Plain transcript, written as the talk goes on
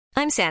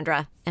I'm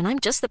Sandra, and I'm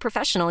just the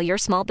professional your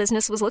small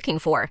business was looking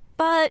for.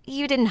 But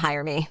you didn't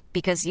hire me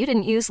because you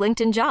didn't use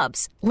LinkedIn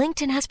Jobs.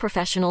 LinkedIn has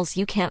professionals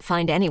you can't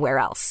find anywhere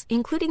else,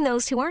 including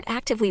those who aren't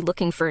actively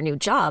looking for a new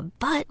job,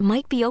 but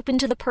might be open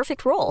to the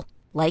perfect role,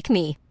 like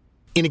me.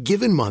 In a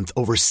given month,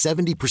 over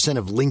 70%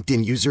 of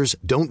LinkedIn users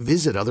don't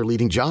visit other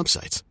leading job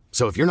sites.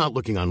 So if you're not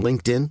looking on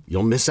LinkedIn,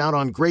 you'll miss out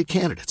on great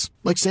candidates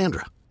like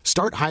Sandra.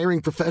 Start hiring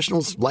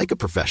professionals like a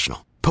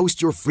professional.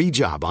 Post your free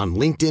job on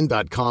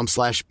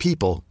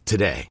linkedin.com/people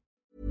today.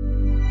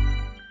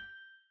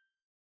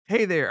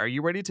 Hey there, are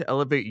you ready to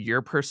elevate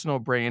your personal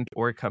brand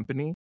or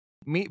company?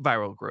 Meet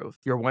Viral Growth,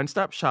 your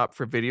one-stop shop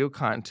for video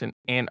content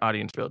and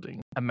audience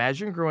building.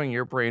 Imagine growing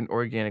your brand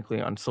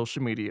organically on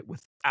social media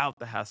without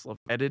the hassle of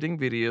editing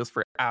videos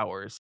for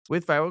hours.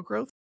 With Viral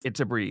Growth, it's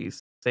a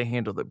breeze. They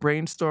handle the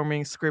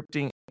brainstorming,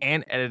 scripting,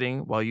 and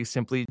editing while you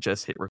simply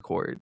just hit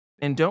record.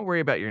 And don't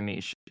worry about your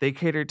niche. They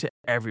cater to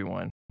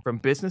everyone, from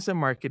business and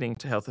marketing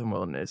to health and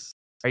wellness.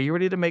 Are you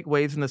ready to make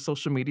waves in the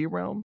social media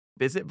realm?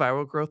 Visit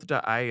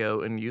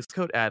viralgrowth.io and use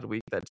code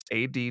ADWEEK, that's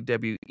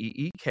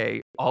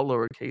ADWEEK, all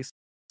lowercase,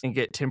 and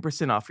get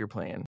 10% off your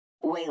plan.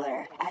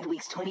 Whaler,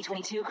 Adweek's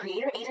 2022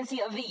 Creator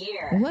Agency of the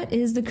Year. What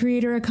is the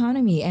creator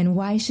economy and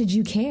why should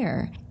you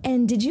care?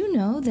 And did you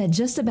know that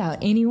just about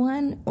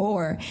anyone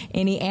or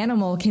any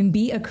animal can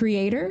be a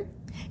creator?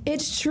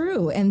 It's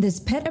true, and this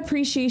Pet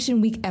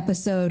Appreciation Week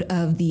episode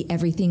of the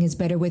Everything is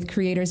Better with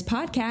Creators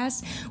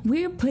podcast,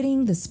 we're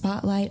putting the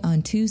spotlight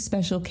on two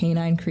special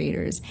canine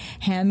creators,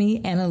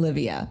 Hammy and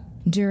Olivia.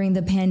 During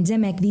the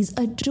pandemic, these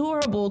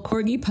adorable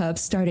corgi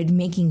pups started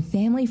making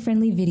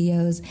family-friendly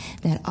videos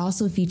that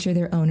also feature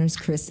their owners,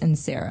 Chris and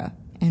Sarah.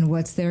 And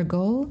what's their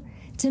goal?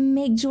 To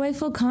make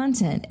joyful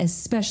content,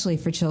 especially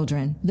for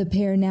children. The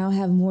pair now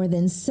have more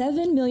than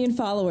 7 million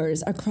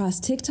followers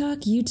across TikTok,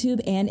 YouTube,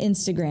 and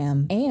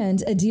Instagram,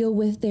 and a deal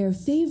with their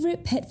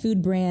favorite pet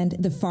food brand,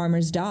 The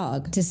Farmer's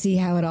Dog. To see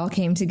how it all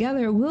came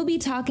together, we'll be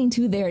talking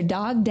to their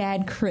dog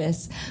dad,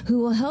 Chris, who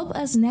will help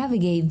us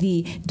navigate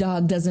the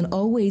dog doesn't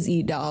always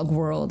eat dog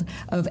world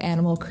of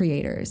animal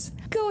creators.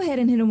 Go ahead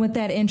and hit him with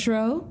that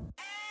intro.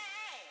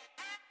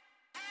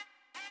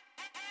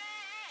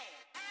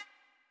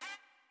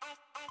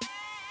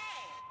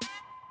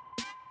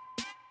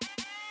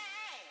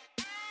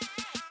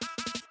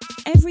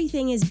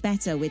 Everything is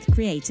Better with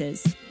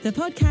Creators, the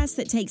podcast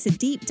that takes a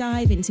deep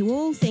dive into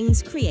all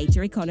things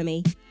creator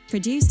economy.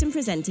 Produced and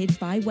presented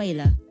by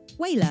Whaler.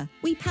 Whaler,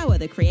 we power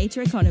the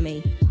creator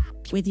economy.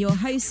 With your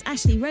hosts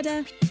Ashley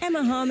Rudder,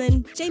 Emma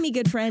Harmon, Jamie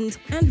Goodfriend,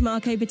 and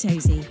Marco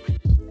Bertozzi.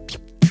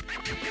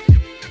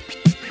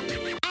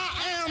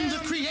 I am the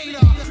creator.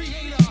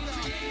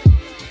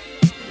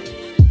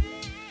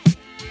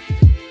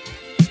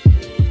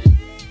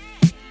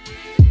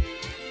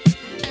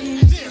 And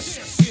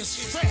this is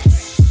fresh.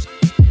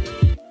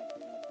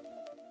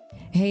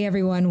 Hey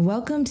everyone,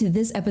 welcome to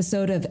this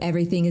episode of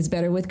Everything is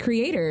Better with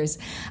Creators.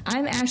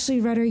 I'm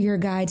Ashley Rudder, your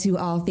guide to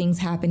all things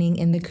happening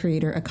in the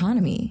creator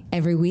economy.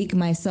 Every week,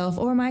 myself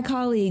or my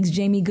colleagues,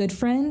 Jamie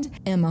Goodfriend,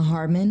 Emma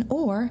Harmon,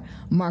 or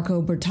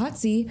Marco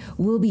Bertozzi,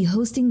 will be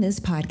hosting this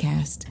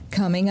podcast.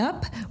 Coming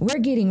up, we're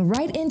getting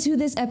right into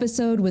this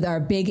episode with our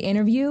big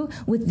interview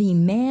with the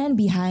man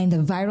behind the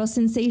viral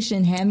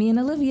sensation Hammy and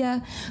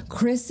Olivia,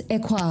 Chris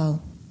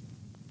Equale.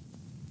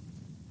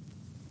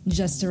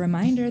 Just a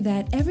reminder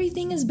that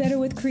Everything is Better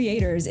with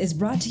Creators is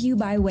brought to you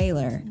by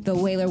Whaler. The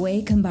Whaler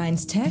Way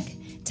combines tech,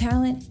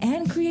 talent,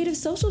 and creative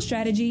social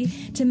strategy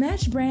to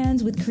match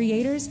brands with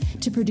creators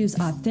to produce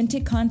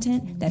authentic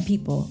content that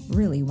people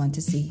really want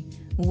to see.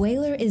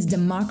 Whaler is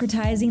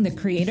democratizing the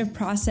creative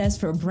process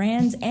for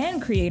brands and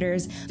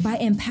creators by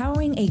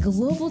empowering a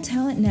global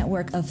talent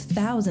network of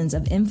thousands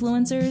of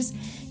influencers,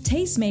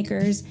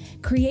 tastemakers,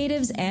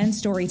 creatives, and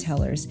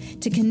storytellers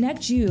to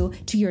connect you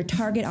to your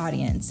target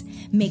audience,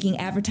 making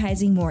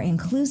advertising more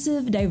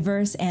inclusive,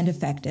 diverse, and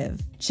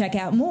effective. Check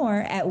out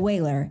more at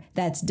Whaler.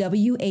 That's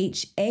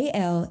WHALAR.com.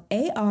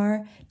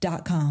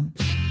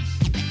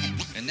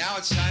 And now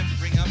it's time to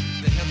bring up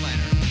the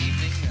headliner of the evening.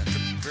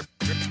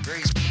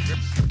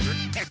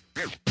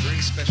 Very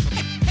special.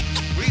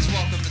 Please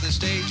welcome to the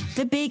stage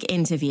The Big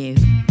Interview.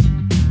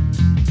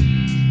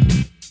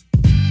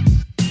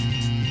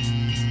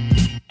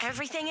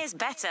 Everything is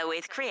Better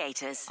with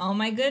Creators. Oh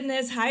my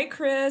goodness. Hi,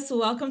 Chris.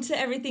 Welcome to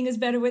Everything is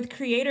Better with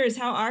Creators.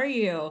 How are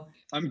you?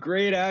 I'm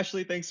great,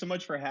 Ashley. Thanks so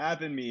much for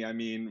having me. I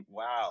mean,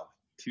 wow.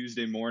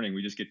 Tuesday morning,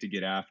 we just get to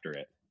get after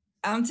it.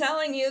 I'm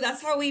telling you,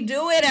 that's how we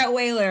do it at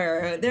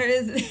Whaler. There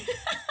is...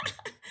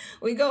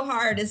 We go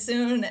hard as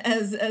soon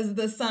as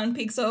the sun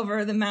peeks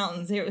over the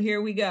mountains.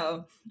 Here we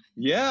go.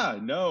 Yeah,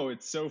 no,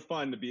 it's so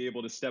fun to be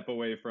able to step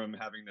away from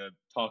having to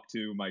talk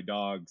to my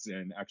dogs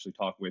and actually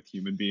talk with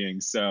human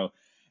beings. So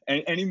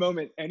any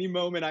moment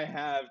I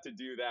have to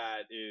do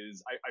that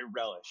is I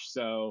relish.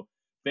 So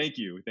thank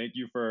you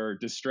for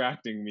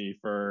distracting me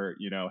for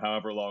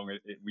however long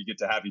we get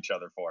to have each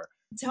other for.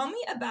 Tell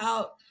me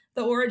about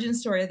the origin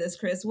story of this,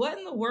 Chris. What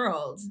in the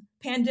world?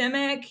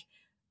 Pandemic,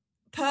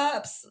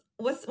 pups.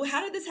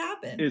 How did this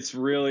happen? It's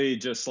really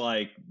just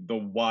like the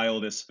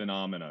wildest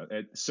phenomena.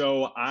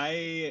 So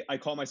I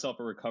call myself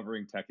a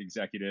recovering tech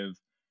executive.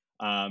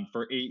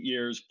 For 8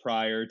 years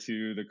prior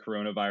to the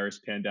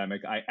coronavirus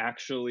pandemic, I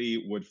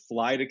actually would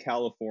fly to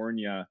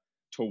California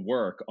to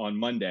work on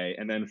Monday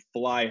and then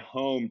fly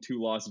home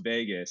to Las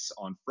Vegas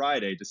on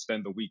Friday to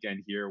spend the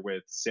weekend here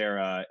with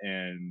Sarah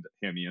and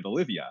Hammy and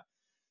Olivia.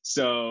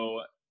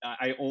 So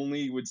I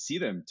only would see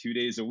them 2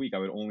 days a week. I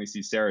would only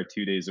see Sarah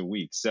 2 days a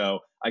week. So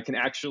I can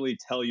actually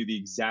tell you the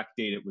exact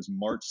date. It was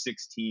March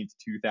 16th,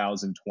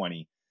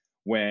 2020,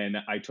 when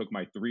I took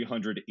my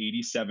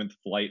 387th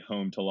flight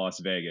home to Las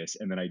Vegas.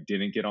 And then I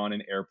didn't get on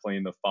an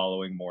airplane the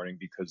following morning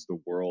because the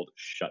world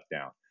shut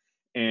down.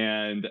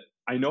 And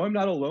I know I'm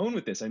not alone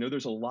with this. I know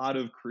there's a lot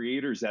of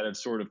creators that have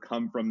sort of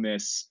come from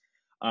this,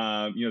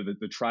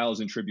 the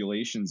trials and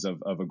tribulations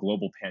of a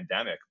global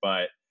pandemic.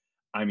 But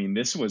I mean,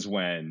 this was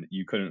when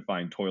you couldn't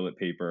find toilet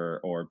paper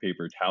or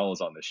paper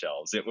towels on the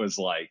shelves. It was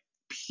like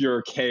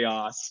pure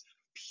chaos,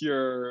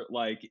 pure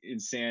like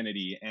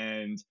insanity.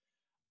 And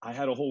I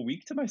had a whole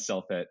week to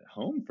myself at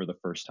home for the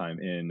first time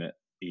in 8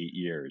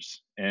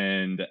 years.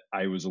 And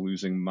I was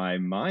losing my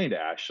mind,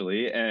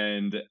 Ashley.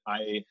 And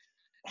I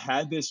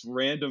had this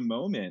random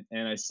moment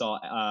and I saw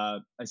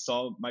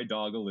my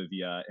dog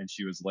Olivia, and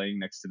she was laying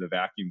next to the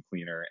vacuum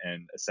cleaner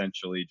and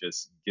essentially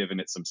just giving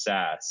it some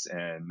sass.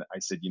 And I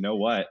said, you know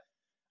what?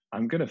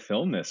 I'm going to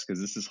film this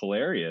because this is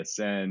hilarious.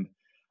 And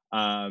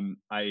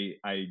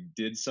I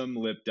did some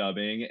lip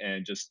dubbing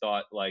and just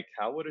thought, like,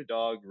 how would a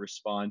dog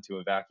respond to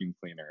a vacuum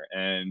cleaner?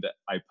 And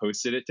I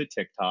posted it to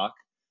TikTok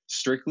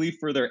strictly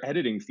for their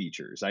editing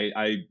features.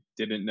 I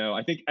didn't know.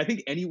 I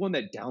think anyone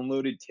that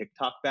downloaded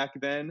TikTok back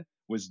then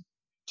was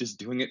just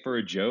doing it for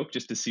a joke,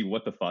 just to see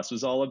what the fuss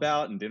was all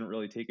about, and didn't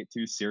really take it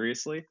too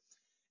seriously.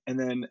 And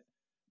then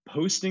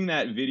posting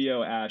that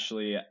video,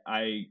 Ashley,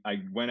 I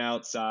went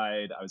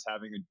outside. I was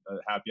having a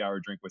happy hour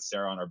drink with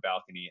Sarah on our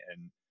balcony,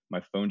 and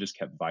my phone just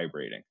kept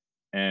vibrating.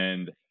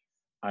 And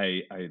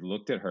I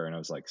looked at her and I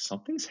was like,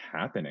 something's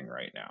happening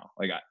right now.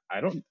 Like I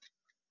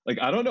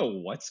don't know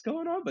what's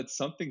going on, but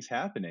something's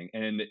happening.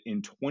 And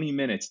in 20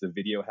 minutes, the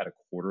video had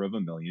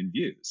 250,000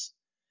 views.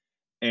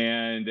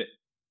 And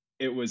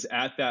it was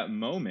at that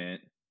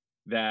moment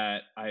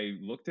that I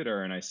looked at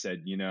her and I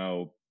said,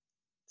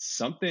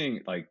 something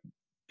like,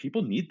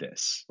 people need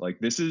this. Like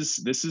this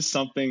is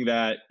something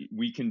that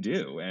we can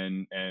do.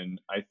 And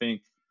I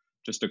think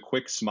just a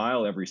quick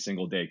smile every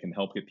single day can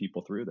help get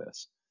people through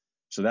this.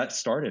 So that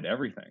started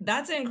everything.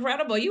 That's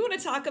incredible. You want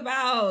to talk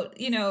about,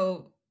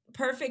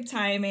 perfect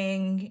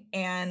timing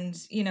and,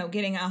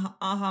 getting a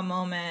aha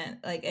moment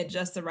like at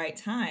just the right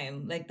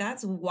time. Like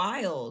that's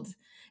wild.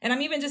 And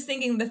I'm even just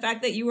thinking the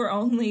fact that you were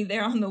only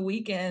there on the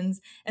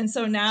weekends. And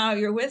so now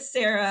you're with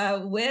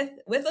Sarah, with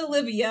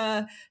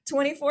Olivia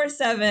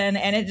 24/7,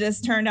 and it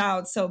just turned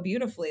out so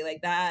beautifully.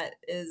 Like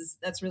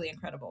that's really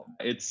incredible.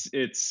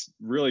 It's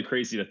really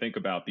crazy to think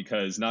about,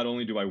 because not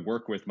only do I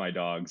work with my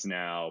dogs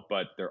now,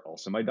 but they're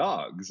also my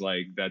dogs.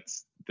 Like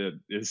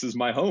this is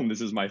my home.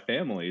 This is my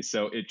family.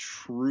 So it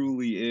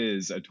truly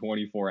is a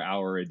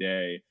 24-hour a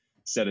day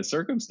set of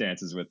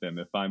circumstances with them.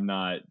 If I'm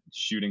not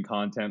shooting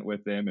content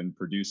with them and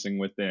producing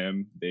with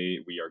them,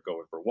 we are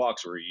going for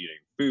walks, we're eating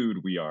food,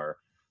 we are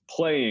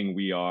playing,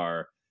 we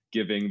are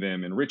giving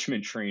them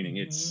enrichment training.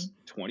 Mm-hmm. It's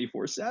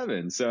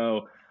 24/7.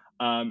 So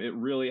it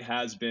really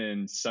has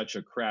been such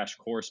a crash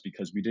course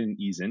because we didn't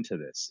ease into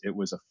this. It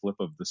was a flip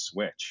of the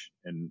switch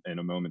in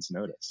a moment's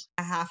notice.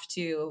 I have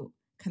to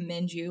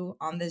commend you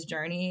on this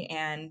journey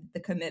and the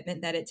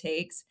commitment that it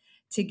takes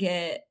to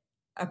get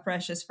a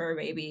precious fur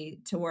baby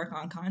to work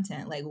on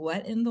content. Like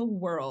what in the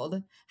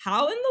world?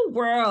 How in the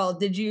world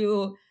did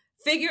you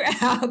figure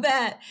out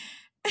that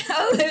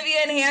Olivia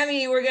and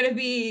Hammy were going to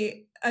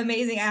be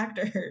amazing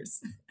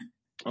actors?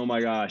 Oh my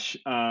gosh.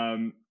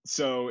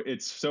 So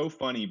it's so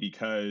funny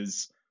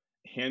because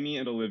Hammy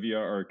and Olivia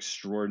are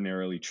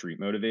extraordinarily treat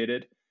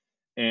motivated,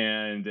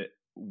 and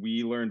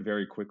we learned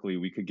very quickly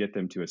we could get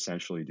them to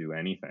essentially do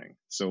anything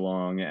so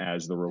long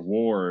as the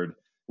reward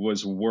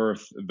was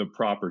worth the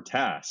proper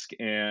task.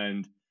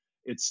 And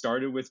it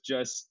started with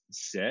just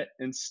sit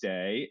and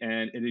stay,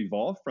 and it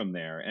evolved from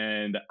there.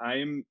 And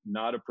I'm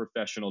not a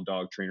professional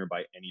dog trainer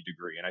by any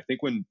degree. And I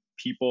think when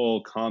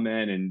people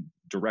comment and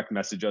direct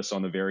message us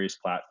on the various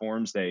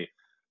platforms, they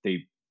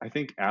I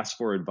think ask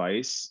for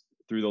advice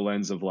through the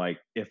lens of like,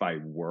 if I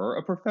were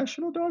a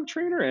professional dog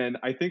trainer. And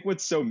I think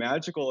what's so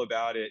magical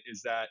about it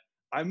is that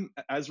I'm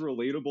as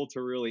relatable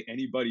to really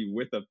anybody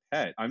with a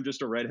pet. I'm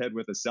just a redhead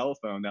with a cell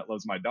phone that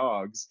loves my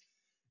dogs.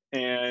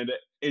 And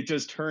it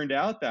just turned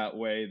out that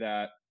way,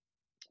 that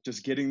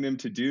just getting them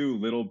to do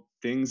little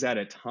things at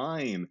a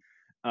time,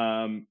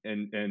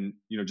 and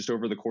just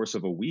over the course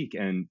of a week,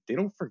 and they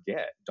don't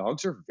forget.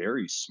 Dogs are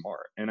very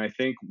smart. And I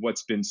think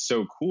what's been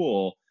so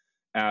cool,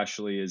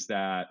 Ashley, is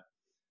that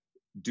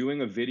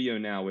doing a video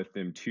now with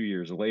them 2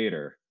 years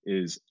later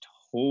is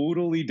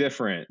totally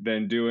different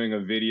than doing a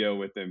video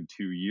with them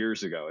 2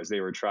 years ago as they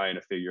were trying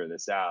to figure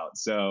this out.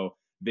 So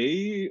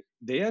they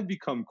have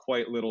become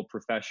quite little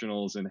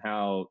professionals in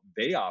how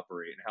they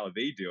operate and how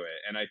they do it.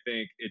 And I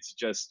think it's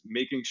just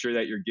making sure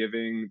that you're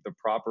giving the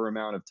proper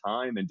amount of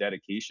time and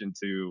dedication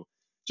to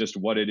just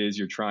what it is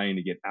you're trying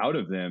to get out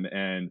of them.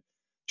 And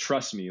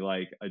trust me,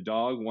 like, a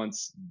dog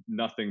wants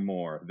nothing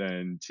more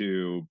than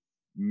to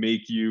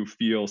make you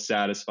feel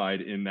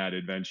satisfied in that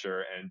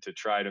adventure and to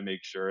try to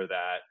make sure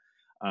that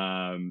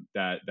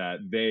that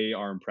they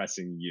are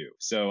impressing you.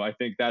 So I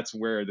think that's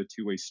where the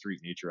two-way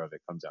street nature of it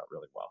comes out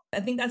really well.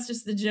 I think that's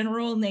just the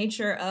general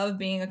nature of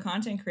being a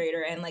content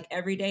creator, and like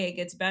every day it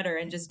gets better,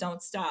 and just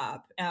don't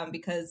stop.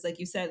 Because like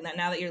you said, that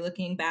now that you're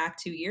looking back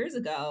 2 years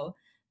ago,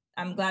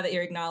 I'm glad that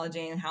you're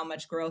acknowledging how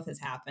much growth has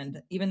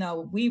happened, even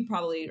though we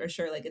probably are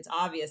sure like it's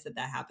obvious that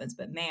happens,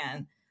 but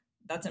man,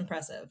 that's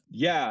impressive.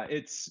 Yeah,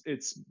 it's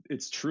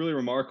truly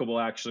remarkable,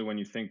 actually, when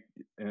you think,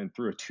 and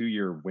through a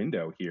 2-year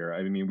window here.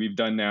 I mean, we've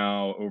done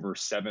now over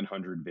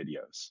 700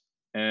 videos.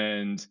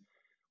 And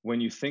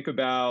when you think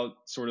about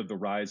sort of the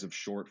rise of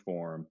short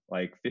form,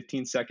 like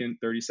 15-second,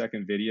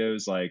 30-second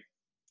videos, like,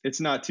 it's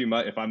not too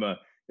much. If I'm a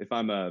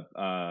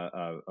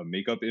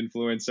makeup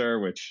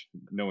influencer, which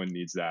no one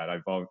needs that.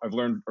 I've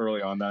learned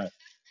early on that.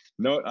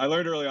 No, I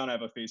learned early on I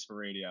have a face for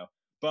radio.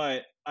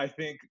 But I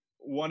think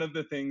one of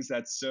the things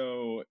that's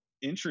so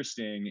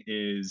interesting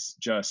is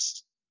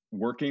just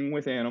working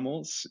with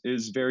animals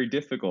is very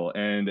difficult.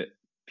 And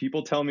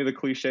people tell me the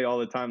cliche all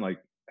the time, like,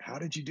 how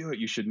did you do it?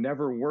 You should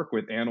never work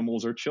with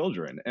animals or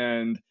children.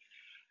 And,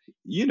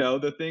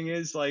 the thing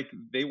is, like,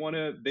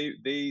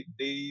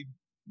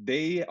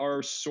 they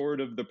are sort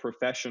of the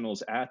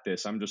professionals at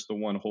this. I'm just the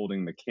one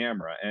holding the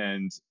camera.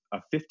 And a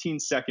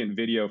 15-second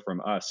video from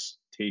us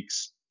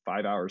takes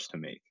 5 hours to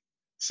make.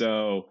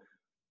 So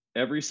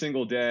every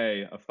single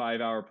day, a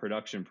 5-hour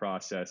production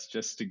process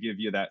just to give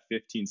you that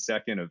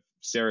 15-second of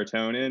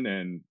serotonin,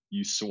 and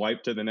you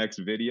swipe to the next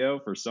video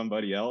for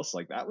somebody else.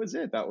 Like, that was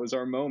it. That was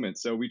our moment.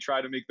 So we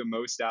try to make the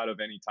most out of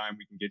any time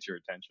we can get your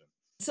attention.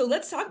 So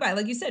let's talk about it.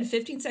 Like you said,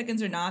 15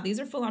 seconds or not, these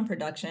are full-on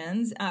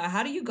productions.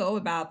 How do you go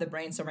about the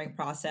brainstorming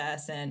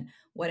process, and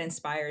what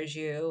inspires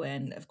you?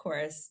 And of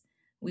course,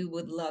 we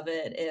would love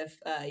it if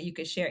you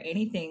could share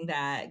anything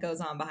that goes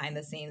on behind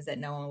the scenes that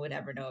no one would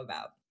ever know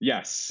about.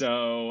 Yes.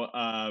 So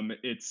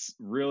it's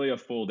really a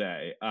full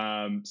day.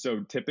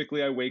 So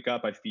typically I wake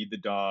up, I feed the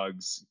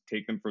dogs,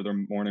 take them for their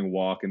morning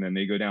walk, and then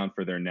they go down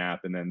for their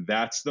nap. And then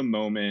that's the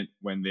moment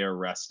when they're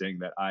resting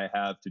that I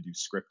have to do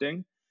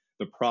scripting.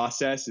 The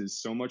process is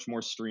so much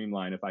more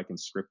streamlined if I can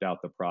script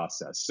out the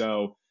process.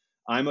 So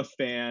I'm a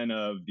fan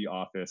of The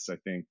Office. I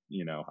think,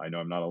 I know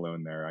I'm not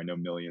alone there. I know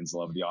millions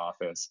love The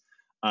Office.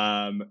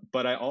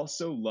 But I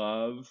also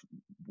love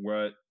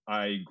what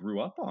I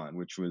grew up on,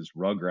 which was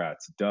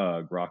Rugrats,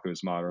 Doug,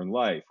 Rocko's Modern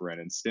Life, Ren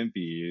and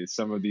Stimpy,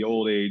 some of the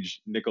old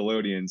age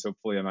Nickelodeons.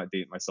 Hopefully I'm not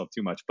dating myself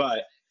too much, but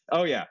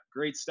oh yeah,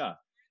 great stuff.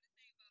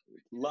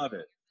 Love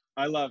it.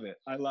 I love it.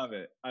 I love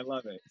it. I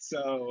love it.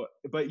 So,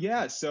 but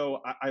yeah,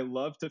 so I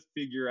love to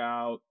figure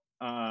out,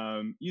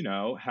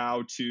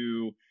 how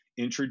to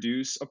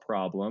introduce a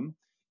problem,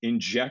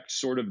 inject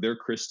sort of their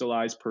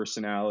crystallized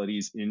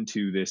personalities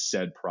into this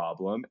said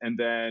problem, and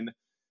then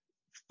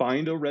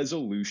find a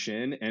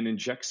resolution and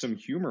inject some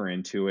humor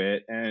into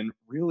it. And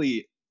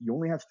really, you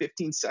only have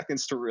 15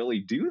 seconds to really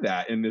do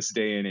that in this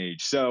day and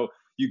age. So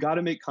you got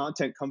to make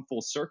content come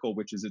full circle,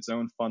 which is its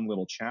own fun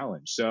little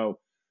challenge. So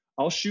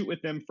I'll shoot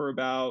with them for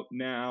about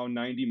now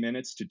 90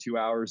 minutes to 2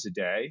 hours a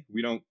day.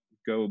 We don't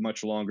go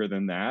much longer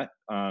than that.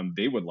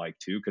 They would like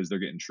to, because they're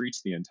getting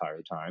treats the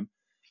entire time.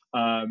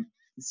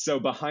 So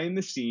behind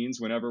the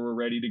scenes, whenever we're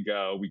ready to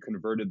go, we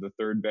converted the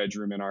third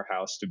bedroom in our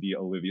house to be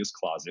Olivia's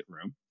closet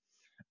room.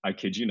 I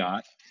kid you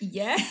not.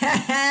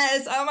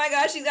 Yes. Oh my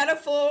gosh, she's got a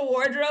full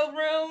wardrobe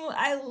room.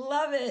 I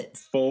love it.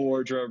 Full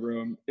wardrobe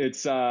room.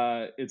 It's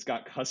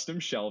got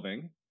custom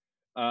shelving.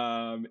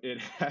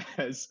 It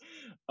has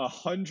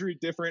 100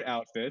 different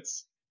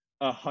outfits,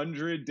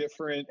 100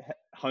 different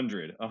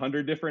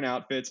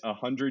outfits,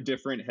 100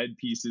 different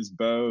headpieces,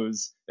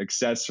 bows,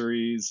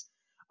 accessories.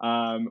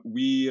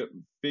 We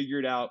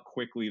figured out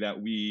quickly that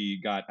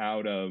we got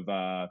out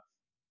of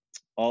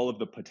all of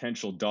the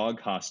potential dog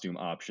costume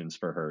options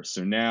for her.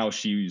 So now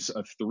she's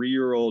a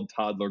 3-year-old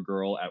toddler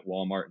girl at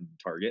Walmart and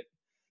Target.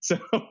 So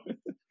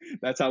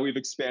that's how we've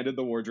expanded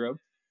the wardrobe.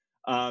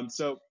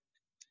 So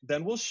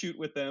then we'll shoot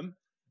with them.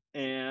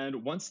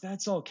 And once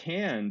that's all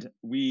canned,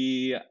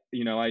 I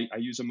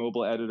use a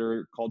mobile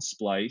editor called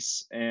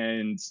Splice,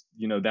 and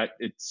that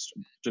it's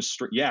just,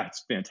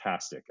 it's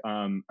fantastic.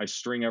 I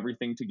string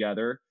everything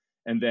together,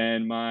 and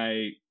then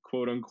my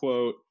quote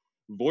unquote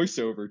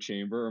voiceover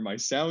chamber, or my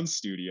sound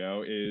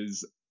studio,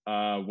 is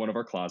one of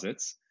our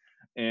closets.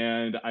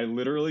 And I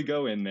literally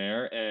go in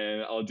there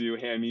and I'll do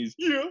Hammy's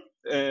yeah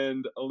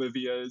and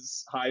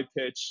Olivia's high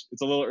pitch.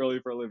 It's a little early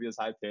for Olivia's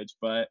high pitch,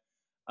 but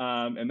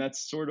and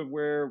that's sort of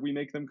where we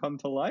make them come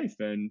to life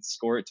and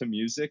score it to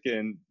music.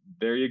 And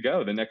there you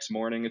go. The next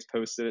morning it's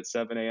posted at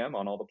 7 a.m.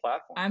 on all the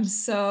platforms. I'm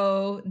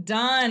so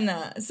done.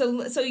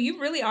 So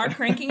you really are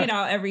cranking it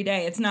out every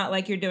day. It's not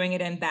like you're doing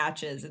it in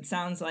batches. It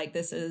sounds like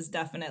this is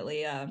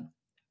definitely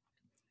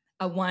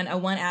a one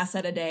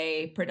asset a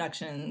day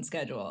production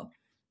schedule.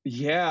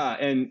 Yeah.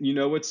 And you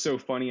know what's so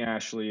funny,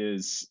 Ashley,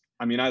 is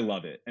I mean, I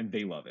love it and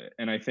they love it.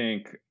 And I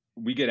think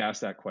we get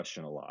asked that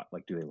question a lot.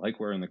 Like, do they like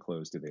wearing the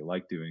clothes? Do they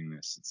like doing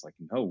this? It's like,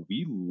 no,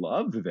 we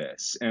love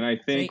this. And I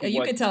think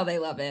You can tell they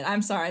love it.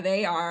 I'm sorry.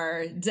 They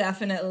are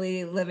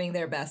definitely living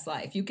their best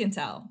life. You can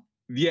tell.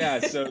 yeah,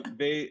 so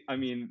I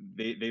mean,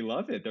 they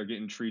love it. They're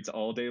getting treats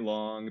all day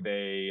long.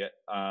 They're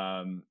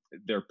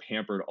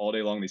pampered all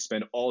day long. They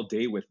spend all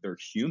day with their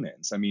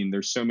humans. I mean,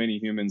 there's so many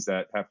humans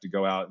that have to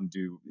go out and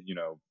do,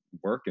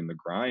 work in the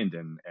grind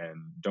and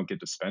don't get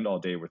to spend all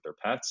day with their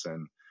pets.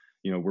 And,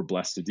 we're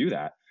blessed to do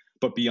that.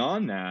 But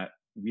beyond that,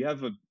 we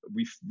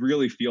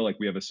really feel like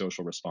we have a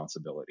social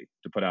responsibility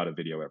to put out a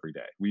video every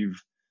day. We've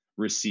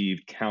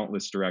received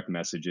countless direct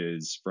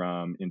messages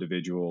from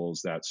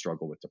individuals that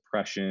struggle with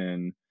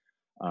depression,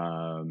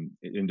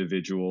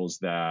 individuals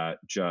that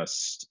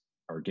just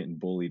are getting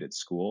bullied at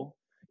school,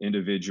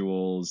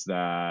 individuals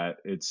that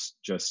it's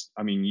just,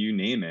 I mean, you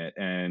name it,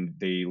 and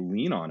they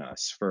lean on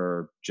us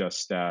for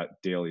just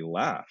that daily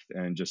laugh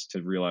and just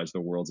to realize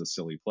the world's a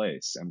silly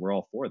place, and we're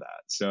all for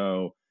that.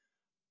 So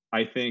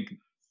I think,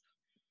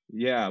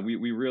 yeah, we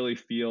really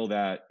feel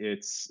that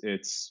it's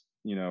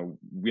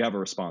we have a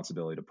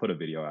responsibility to put a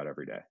video out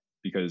every day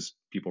because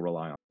people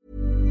rely on it.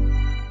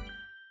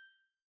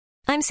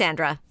 I'm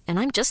Sandra, and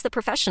I'm just the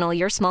professional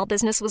your small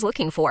business was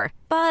looking for.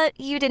 But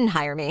you didn't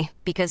hire me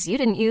because you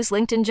didn't use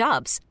LinkedIn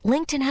Jobs.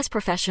 LinkedIn has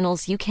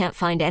professionals you can't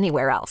find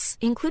anywhere else,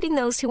 including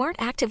those who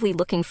aren't actively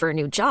looking for a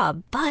new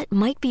job, but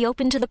might be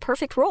open to the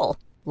perfect role,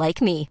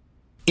 like me.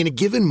 In a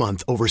given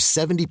month, over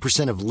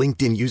 70% of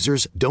LinkedIn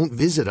users don't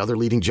visit other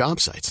leading job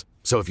sites.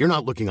 So if you're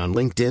not looking on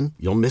LinkedIn,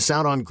 you'll miss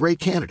out on great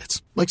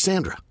candidates like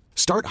Sandra.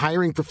 Start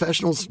hiring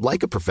professionals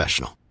like a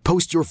professional.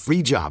 Post your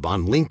free job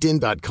on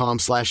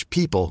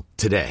linkedin.com/people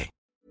today.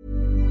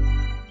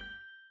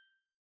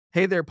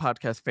 Hey there,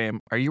 podcast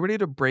fam. Are you ready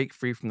to break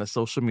free from the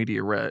social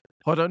media rut?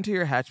 Hold on to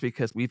your hatch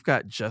because we've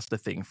got just the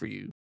thing for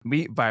you.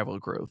 Meet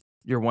Viral Growth,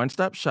 your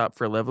one-stop shop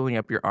for leveling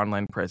up your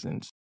online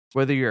presence.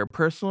 Whether you're a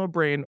personal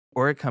brand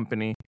or a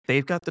company,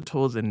 they've got the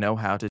tools and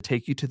know-how to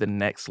take you to the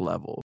next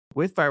level.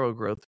 With Viral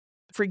Growth,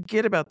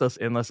 forget about those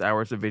endless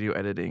hours of video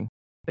editing.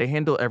 They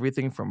handle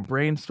everything from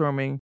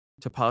brainstorming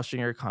to polishing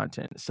your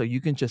content so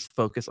you can just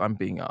focus on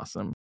being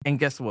awesome. And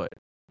guess what?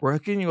 We're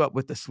hooking you up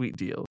with a sweet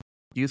deal.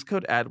 Use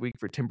code ADWEEK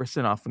for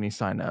 10% off when you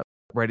sign up.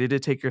 Ready to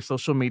take your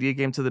social media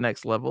game to the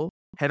next level?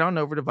 Head on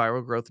over to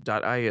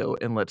viralgrowth.io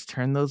and let's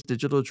turn those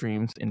digital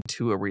dreams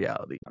into a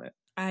reality.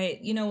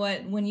 You know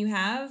what, when you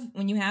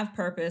have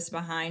purpose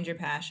behind your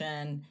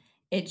passion,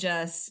 it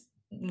just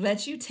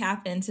lets you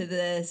tap into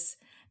this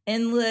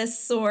endless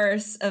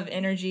source of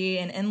energy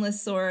and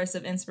endless source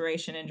of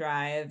inspiration and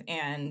drive.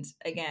 And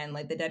again,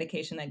 like the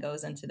dedication that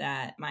goes into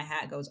that, my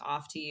hat goes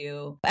off to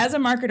you. As a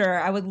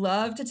marketer, I would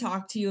love to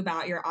talk to you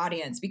about your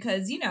audience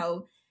because,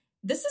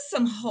 this is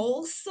some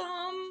wholesome,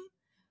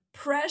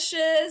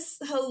 precious,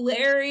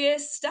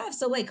 hilarious stuff.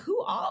 So like,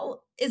 who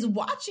all is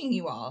watching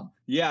you all?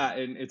 Yeah,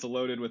 and it's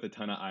loaded with a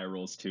ton of eye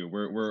rolls too.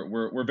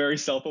 We're very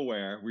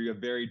self-aware. We have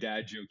very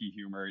dad jokey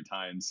humor at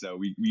times, so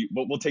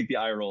we'll take the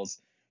eye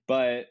rolls.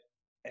 But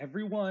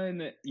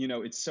everyone,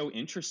 it's so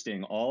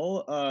interesting.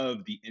 All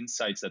of the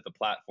insights that the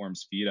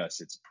platforms feed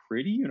us, it's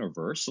pretty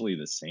universally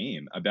the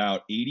same.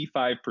 About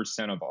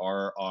 85% of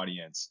our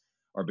audience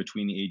are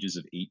between the ages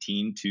of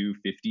 18 to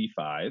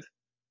 55,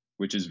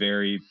 which is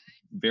very,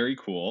 very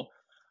cool.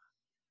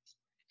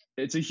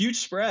 It's a huge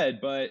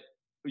spread, but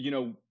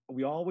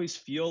we always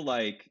feel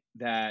like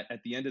that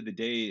at the end of the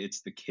day,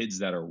 it's the kids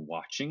that are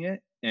watching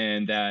it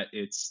and that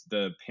it's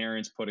the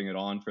parents putting it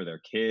on for their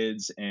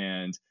kids.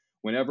 And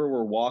whenever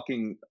we're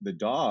walking the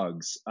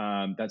dogs,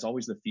 that's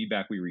always the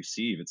feedback we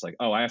receive. It's like,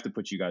 oh, I have to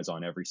put you guys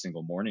on every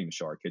single morning to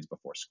show our kids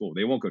before school.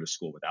 They won't go to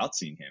school without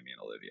seeing Hammy and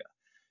Olivia.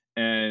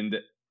 And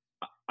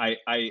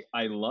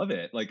I love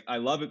it. Like, I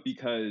love it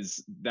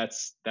because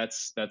that's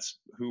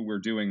who we're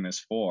doing this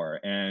for.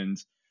 And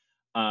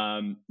I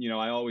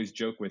always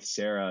joke with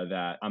Sarah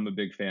that I'm a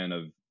big fan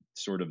of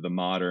sort of the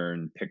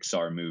modern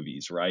Pixar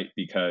movies, right?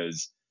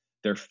 Because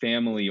they're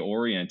family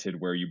oriented,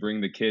 where you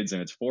bring the kids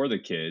and it's for the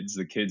kids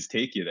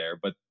take you there,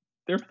 but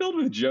they're filled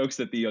with jokes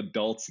that the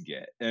adults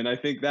get. And I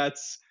think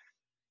that's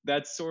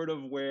sort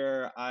of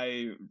where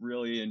I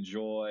really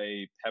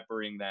enjoy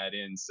peppering that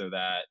in so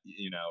that,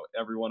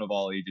 everyone of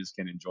all ages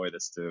can enjoy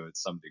this to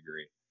some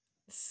degree.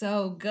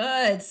 So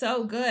good.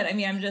 So good. I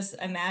mean, I'm just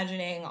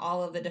imagining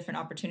all of the different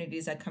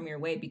opportunities that come your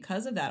way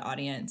because of that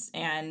audience.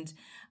 And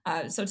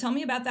so tell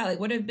me about that. Like,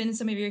 what have been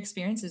some of your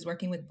experiences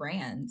working with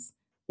brands?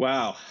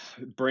 Wow.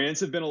 Brands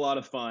have been a lot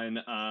of fun.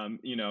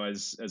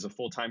 As a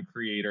full-time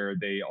creator,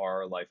 they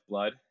are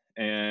lifeblood.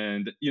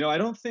 And, I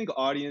don't think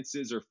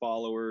audiences or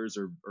followers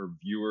or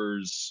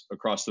viewers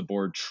across the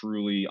board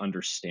truly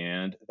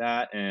understand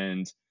that.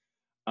 And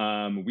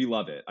we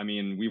love it. I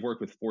mean, we've worked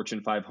with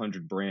Fortune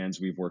 500 brands.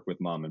 We've worked with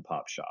mom and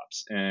pop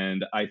shops.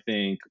 And I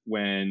think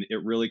when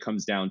it really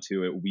comes down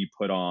to it, we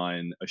put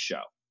on a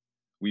show.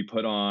 We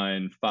put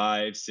on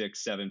 5,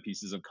 6, 7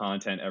 pieces of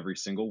content every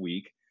single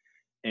week.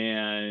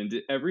 And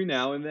every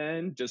now and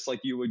then, just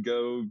like you would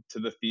go to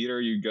the theater,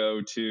 you'd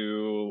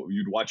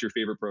watch your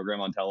favorite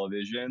program on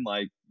television,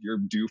 like you're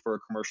due for a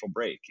commercial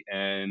break.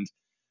 And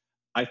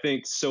I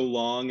think so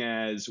long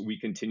as we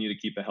continue to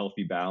keep a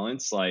healthy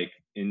balance, like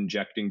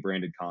injecting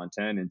branded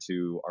content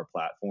into our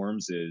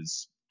platforms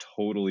is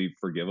totally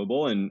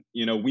forgivable. And,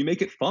 we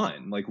make it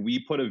fun. Like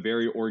we put a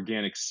very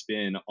organic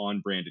spin on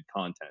branded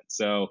content.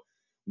 So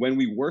when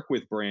we work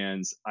with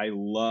brands, I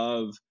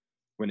love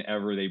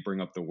whenever they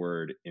bring up the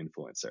word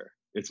influencer.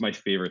 It's my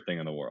favorite thing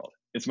in the world.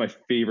 It's my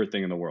favorite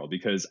thing in the world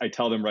because I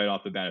tell them right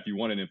off the bat, if you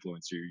want an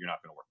influencer, you're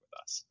not going to work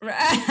with us.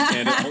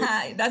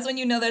 Right. That's when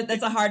you know that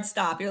that's a hard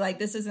stop. You're like,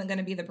 this isn't going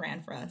to be the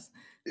brand for us.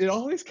 It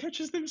always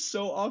catches them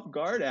so off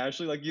guard,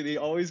 Ashley. Like they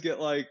always get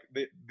like,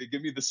 they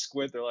give me the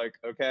squint. They're like,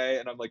 okay.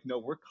 And I'm like, no,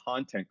 we're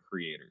content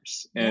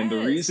creators. And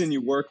the reason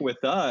you work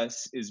with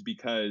us is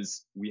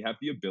because we have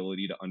the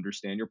ability to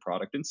understand your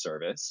product and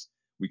service.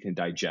 We can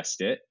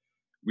digest it.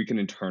 We can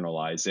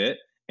internalize it.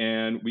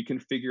 And we can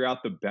figure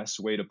out the best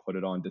way to put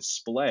it on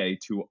display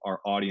to our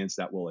audience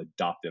that will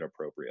adopt it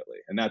appropriately.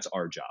 And that's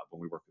our job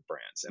when we work with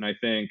brands. And I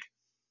think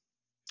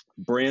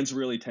brands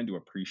really tend to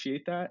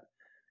appreciate that.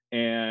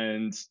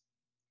 And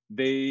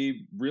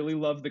they really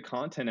love the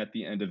content at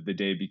the end of the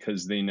day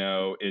because they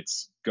know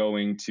it's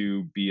going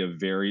to be a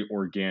very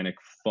organic,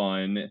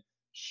 fun,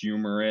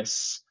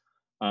 humorous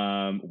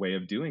way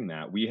of doing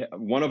that.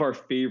 One of our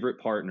favorite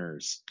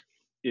partners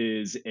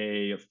is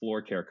a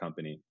floor care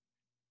company.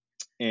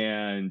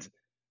 And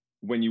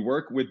when you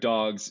work with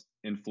dogs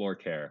in floor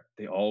care,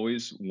 they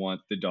always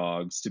want the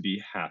dogs to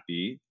be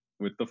happy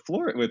with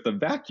the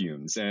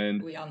vacuums.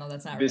 And we all know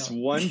that's not this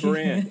real. one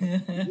brand.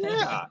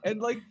 Yeah. And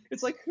like,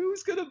 it's like,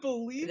 who's going to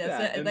believe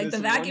that? Like the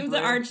vacuum's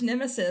the arch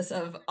nemesis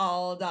of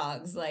all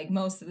dogs, like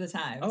most of the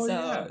time. Oh,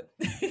 so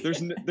yeah.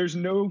 There's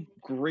no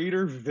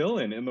greater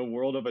villain in the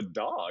world of a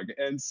dog.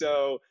 And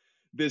so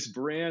this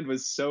brand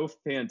was so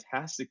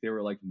fantastic. They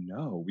were like,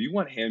 no, we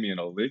want Hammy and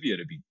Olivia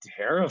to be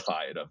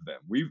terrified of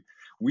them.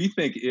 We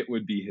think it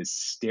would be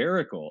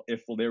hysterical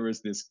if there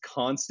was this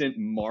constant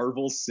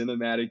Marvel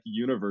cinematic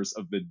universe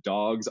of the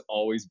dogs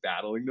always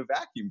battling the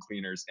vacuum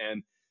cleaners.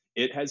 And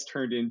it has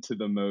turned into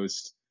the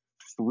most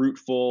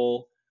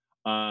fruitful,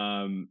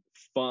 fun,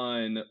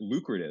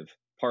 lucrative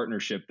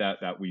partnership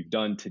that we've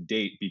done to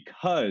date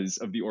because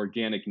of the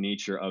organic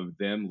nature of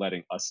them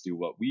letting us do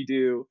what we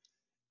do,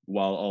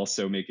 while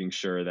also making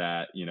sure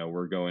that,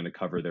 we're going to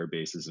cover their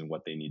bases and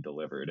what they need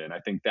delivered. And I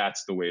think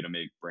that's the way to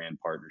make brand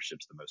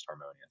partnerships the most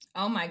harmonious.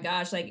 Oh my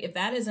gosh. Like if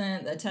that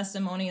isn't a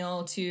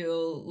testimonial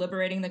to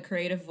liberating the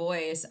creative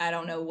voice, I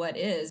don't know what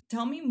is.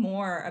 Tell me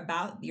more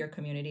about your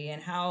community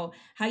and how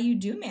you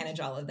do manage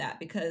all of that,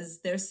 because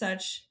there's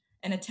such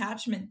an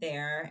attachment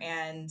there,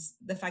 and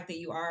the fact that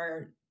you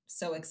are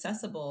so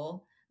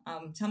accessible.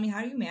 Tell me,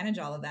 how do you manage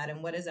all of that,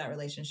 and what is that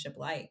relationship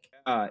like?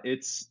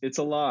 It's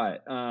a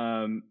lot.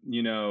 I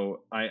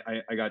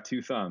got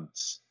two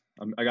thumbs.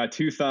 I got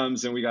two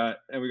thumbs, and we got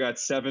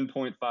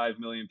 7.5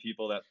 million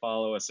people that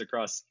follow us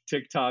across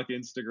TikTok,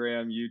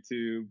 Instagram,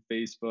 YouTube,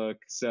 Facebook.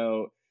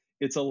 So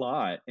it's a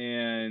lot.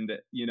 And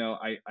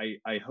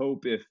I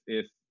hope if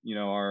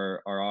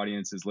our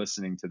audience is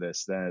listening to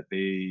this, that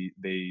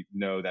they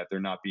know that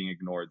they're not being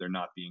ignored, they're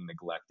not being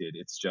neglected.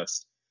 It's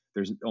just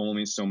there's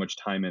only so much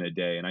time in a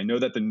day, and I know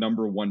that the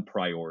number one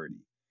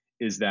priority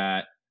is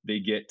that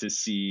they get to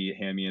see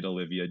Hammy and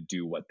Olivia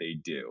do what they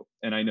do.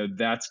 And I know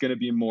that's going to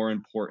be more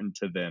important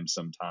to them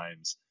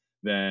sometimes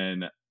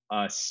than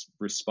us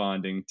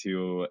responding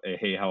to a,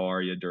 hey, how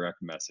are you direct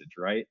message,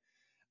 right?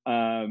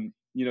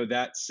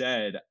 That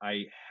said,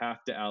 I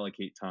have to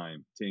allocate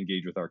time to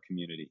engage with our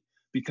community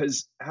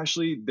because,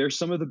 Ashley, they're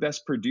some of the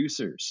best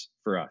producers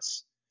for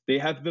us. They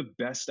have the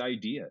best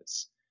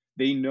ideas.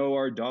 They know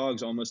our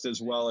dogs almost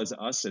as well as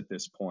us at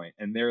this point.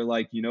 And they're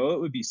like, it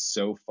would be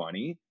so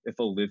funny if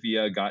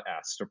Olivia got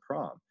asked to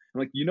prom. I'm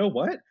like, you know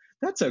what?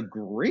 That's a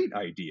great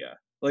idea.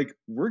 Like,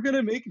 we're going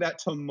to make that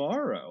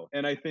tomorrow.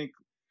 And I think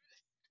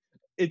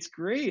it's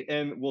great.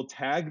 And we'll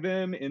tag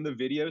them in the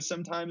video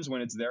sometimes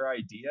when it's their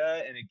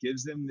idea. And it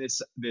gives them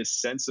this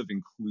sense of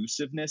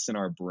inclusiveness in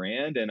our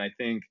brand. And I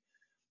think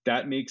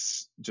that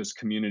makes just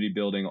community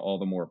building all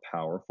the more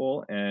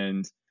powerful.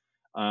 And,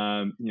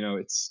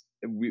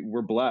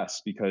 we're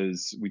blessed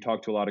because we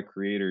talk to a lot of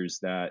creators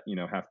that,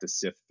 have to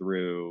sift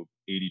through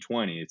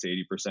 80-20. It's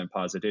 80%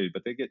 positivity,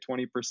 but they get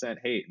 20%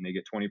 hate and they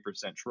get 20%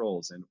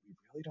 trolls. And we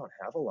really don't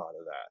have a lot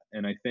of that.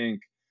 And I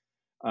think,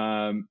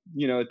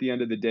 at the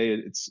end of the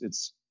day,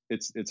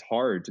 it's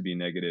hard to be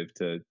negative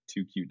to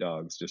two cute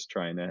dogs just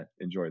trying to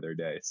enjoy their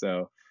day.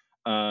 So,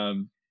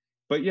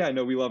 but yeah,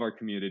 no, we love our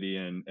community,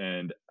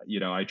 and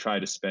I try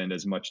to spend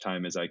as much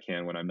time as I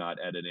can when I'm not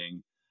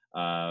editing,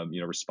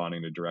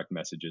 responding to direct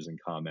messages and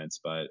comments,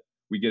 but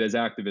we get as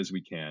active as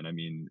we can. I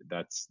mean,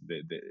 that's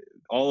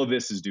all of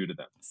this is due to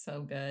them.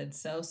 So good.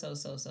 So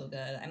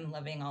good. I'm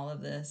loving all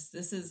of this.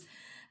 This is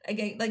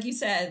again, like you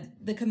said,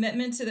 the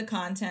commitment to the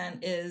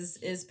content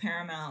is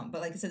paramount.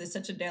 But like I said, it's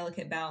such a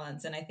delicate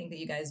balance. And I think that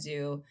you guys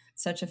do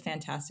such a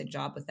fantastic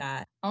job with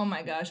that. Oh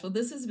my gosh. Well,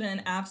 this has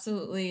been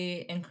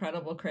absolutely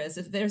incredible, Chris.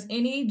 If there's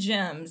any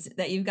gems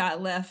that you've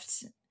got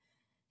left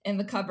in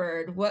the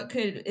cupboard,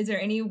 is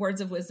there any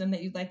words of wisdom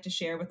that you'd like to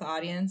share with the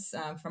audience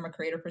from a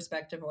creator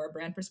perspective or a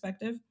brand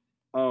perspective?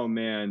 Oh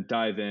man,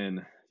 dive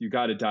in. You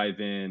got to dive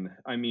in.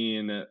 I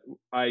mean,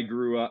 I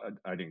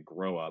didn't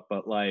grow up,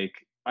 but like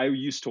I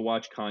used to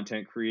watch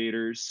content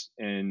creators,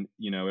 and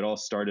it all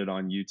started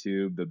on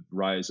YouTube, the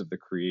rise of the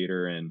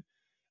creator. And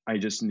I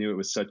just knew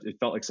it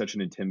felt like such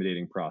an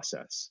intimidating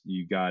process.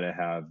 You got to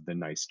have the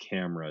nice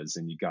cameras,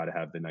 and you got to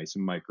have the nice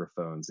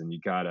microphones, and you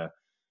got to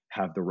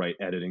have the right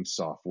editing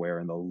software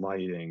and the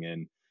lighting.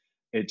 And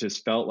it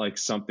just felt like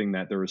something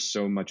that there was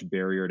so much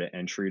barrier to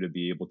entry to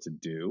be able to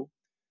do.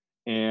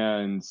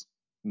 And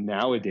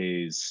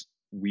nowadays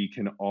we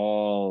can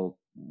all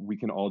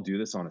do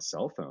this on a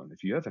cell phone.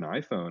 If you have an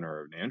iPhone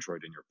or an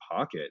Android in your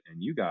pocket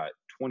and you got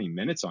 20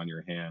 minutes on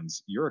your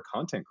hands, you're a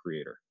content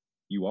creator.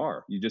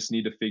 You just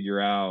need to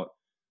figure out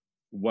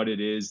what it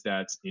is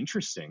that's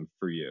interesting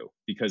for you,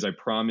 because I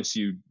promise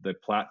you the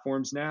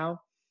platforms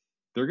now,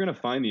 they're going to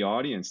find the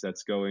audience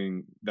that's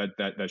going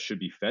that should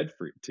be fed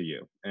to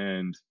you.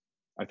 And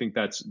I think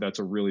that's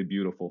a really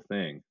beautiful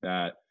thing,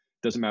 that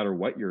doesn't matter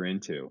what you're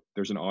into,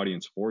 there's an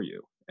audience for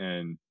you.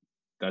 And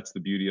that's the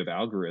beauty of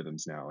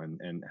algorithms now,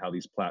 and how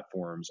these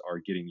platforms are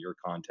getting your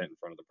content in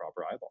front of the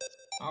proper eyeballs.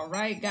 All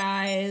right,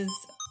 guys.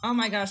 Oh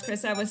my gosh,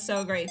 Chris, that was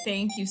so great.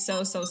 Thank you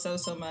so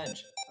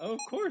much. Oh, of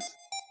course.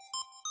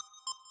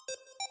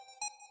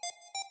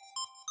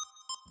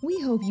 We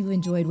hope you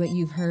enjoyed what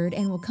you've heard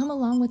and will come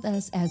along with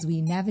us as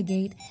we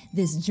navigate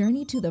this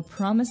journey to the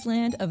promised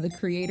land of the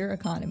creator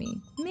economy.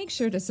 Make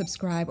sure to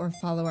subscribe or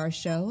follow our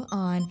show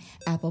on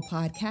Apple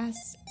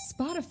Podcasts,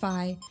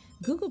 Spotify,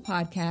 Google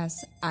Podcasts,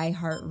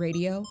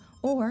 iHeartRadio,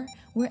 or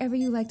wherever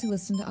you like to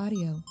listen to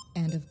audio.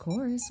 And of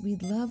course,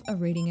 we'd love a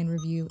rating and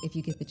review if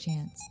you get the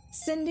chance.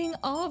 Sending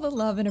all the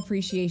love and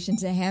appreciation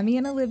to Hammy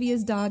and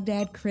Olivia's dog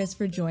dad, Chris,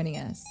 for joining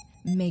us.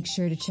 Make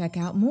sure to check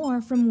out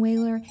more from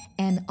Whaler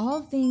and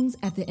all things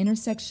at the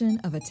intersection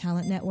of a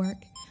talent network,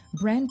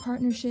 brand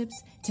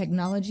partnerships,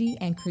 technology,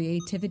 and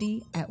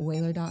creativity at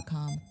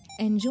Whaler.com.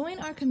 And join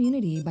our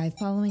community by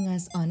following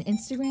us on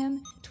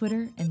Instagram,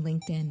 Twitter, and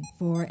LinkedIn.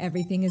 For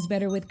Everything is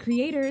Better with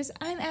Creators,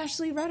 I'm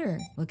Ashley Rudder.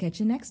 We'll catch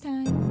you next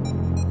time.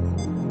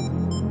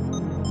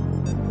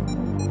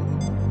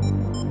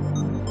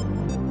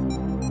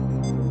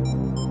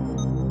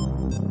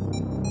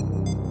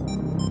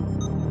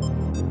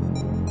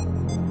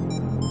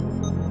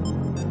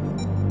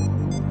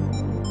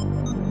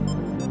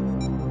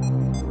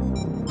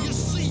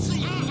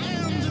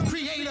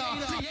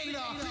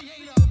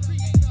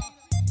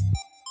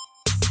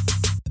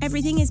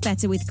 Everything is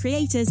Better with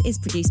Creators is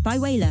produced by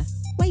Whaler.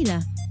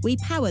 Whaler, we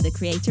power the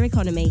creator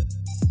economy.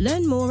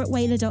 Learn more at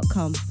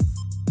Whaler.com.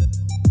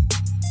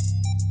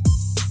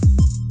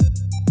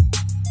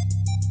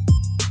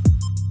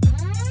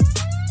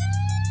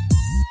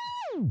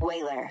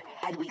 Whaler,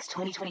 Adweek's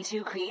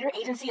 2022 Creator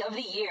Agency of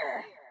the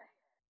Year.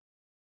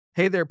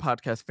 Hey there,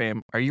 podcast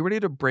fam. Are you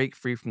ready to break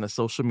free from the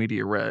social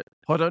media rut?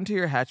 Hold on to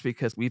your hatch,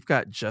 because we've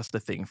got just the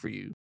thing for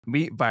you.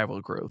 Meet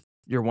Viral Growth,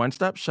 your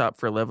one-stop shop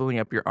for leveling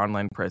up your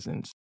online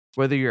presence.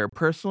 Whether you're a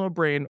personal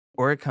brand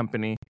or a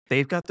company,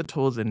 they've got the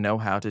tools and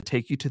know-how to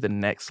take you to the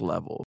next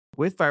level.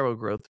 With Viral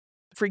Growth,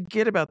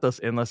 forget about those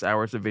endless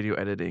hours of video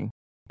editing.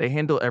 They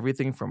handle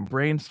everything from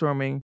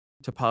brainstorming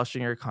to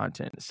polishing your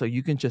content, so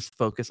you can just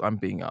focus on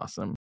being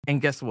awesome.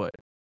 And guess what?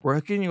 We're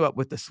hooking you up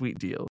with a sweet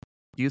deal.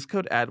 Use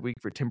code ADWEEK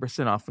for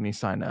 10% off when you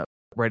sign up.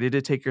 Ready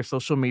to take your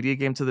social media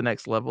game to the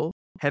next level?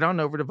 Head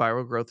on over to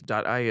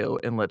viralgrowth.io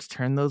and let's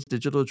turn those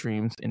digital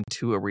dreams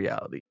into a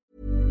reality.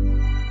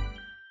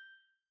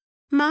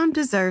 Mom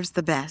deserves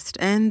the best,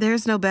 and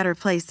there's no better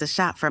place to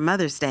shop for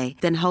Mother's Day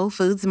than Whole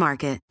Foods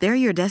Market. They're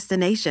your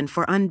destination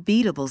for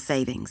unbeatable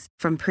savings,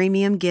 from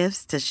premium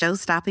gifts to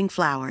show-stopping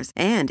flowers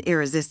and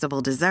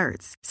irresistible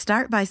desserts.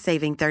 Start by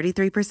saving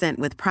 33%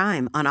 with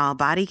Prime on all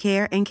body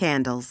care and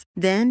candles.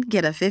 Then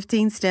get a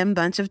 15-stem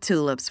bunch of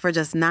tulips for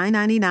just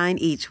 $9.99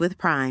 each with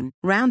Prime.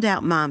 Round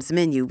out Mom's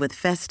menu with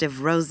festive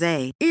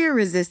rosé,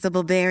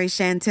 irresistible berry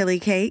chantilly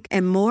cake,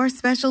 and more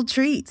special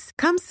treats.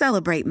 Come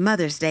celebrate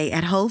Mother's Day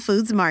at Whole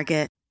Foods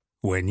Market.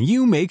 When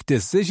you make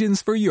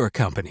decisions for your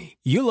company,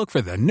 you look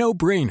for the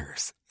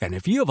no-brainers. And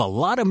if you have a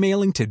lot of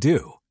mailing to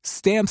do,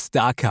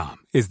 Stamps.com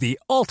is the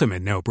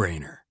ultimate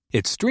no-brainer.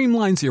 It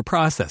streamlines your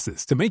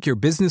processes to make your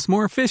business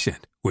more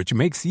efficient, which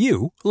makes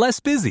you less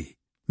busy.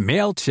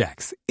 Mail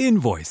checks,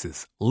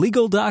 invoices,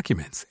 legal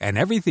documents, and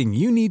everything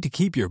you need to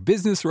keep your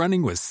business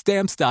running with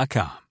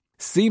Stamps.com.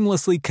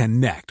 Seamlessly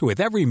connect with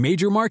every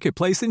major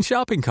marketplace and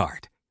shopping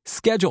cart.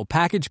 Schedule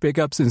package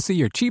pickups and see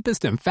your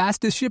cheapest and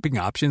fastest shipping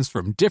options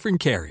from different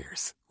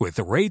carriers, with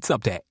rates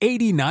up to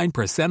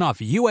 89% off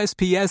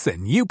USPS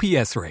and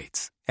UPS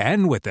rates.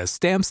 And with the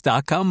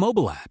Stamps.com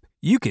mobile app,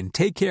 you can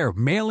take care of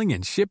mailing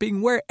and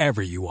shipping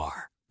wherever you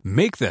are.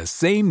 Make the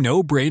same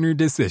no-brainer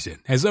decision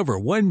as over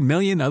 1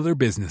 million other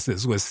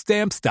businesses with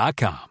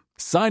Stamps.com.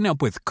 Sign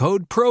up with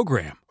code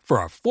PROGRAM for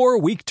a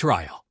 4-week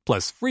trial,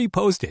 plus free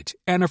postage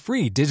and a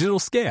free digital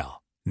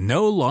scale.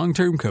 No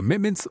long-term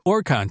commitments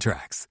or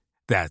contracts.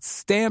 That's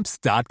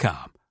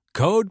Stamps.com.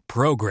 Code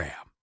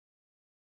PROGRAM.